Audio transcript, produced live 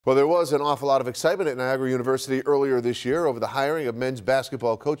Well, there was an awful lot of excitement at Niagara University earlier this year over the hiring of men's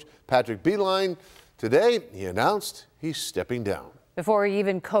basketball coach Patrick Beilein. Today, he announced he's stepping down. Before he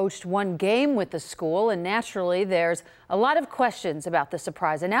even coached one game with the school, and naturally there's a lot of questions about the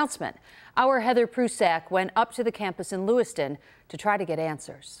surprise announcement. Our Heather Prusak went up to the campus in Lewiston to try to get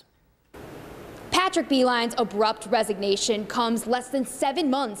answers. Patrick Beilein's abrupt resignation comes less than 7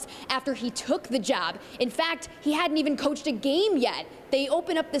 months after he took the job. In fact, he hadn't even coached a game yet. They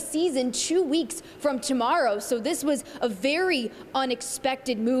open up the season 2 weeks from tomorrow, so this was a very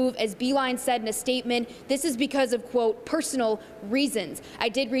unexpected move. As Beilein said in a statement, this is because of, quote, personal reasons. I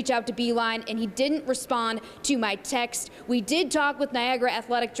did reach out to Beilein and he didn't respond to my text. We did talk with Niagara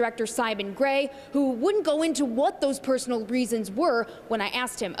Athletic Director Simon Gray, who wouldn't go into what those personal reasons were when I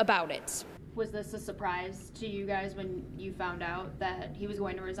asked him about it. Was this a surprise to you guys when you found out that he was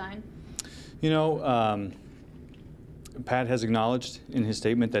going to resign? You know, Pat has acknowledged in his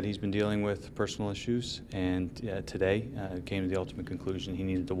statement that he's been dealing with personal issues, and today came to the ultimate conclusion he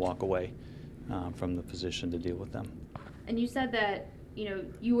needed to walk away from the position to deal with them. And you said that, you know,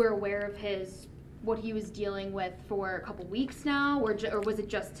 you were aware of what he was dealing with for a couple weeks now, or was it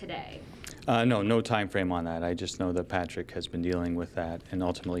just today? No time frame on that. I just know that Patrick has been dealing with that, and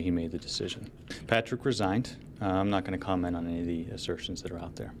ultimately he made the decision. Patrick resigned. I'm not going to comment on any of the assertions that are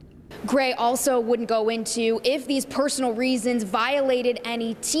out there. Gray also wouldn't go into if these personal reasons violated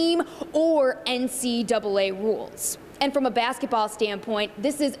any team or NCAA rules. And from a basketball standpoint,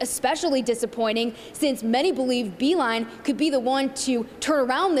 this is especially disappointing since many believe Beilein could be the one to turn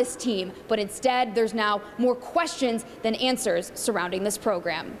around this team, but instead there's now more questions than answers surrounding this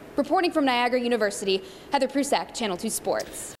program. Reporting from Niagara University, Heather Prusak, Channel 2 Sports.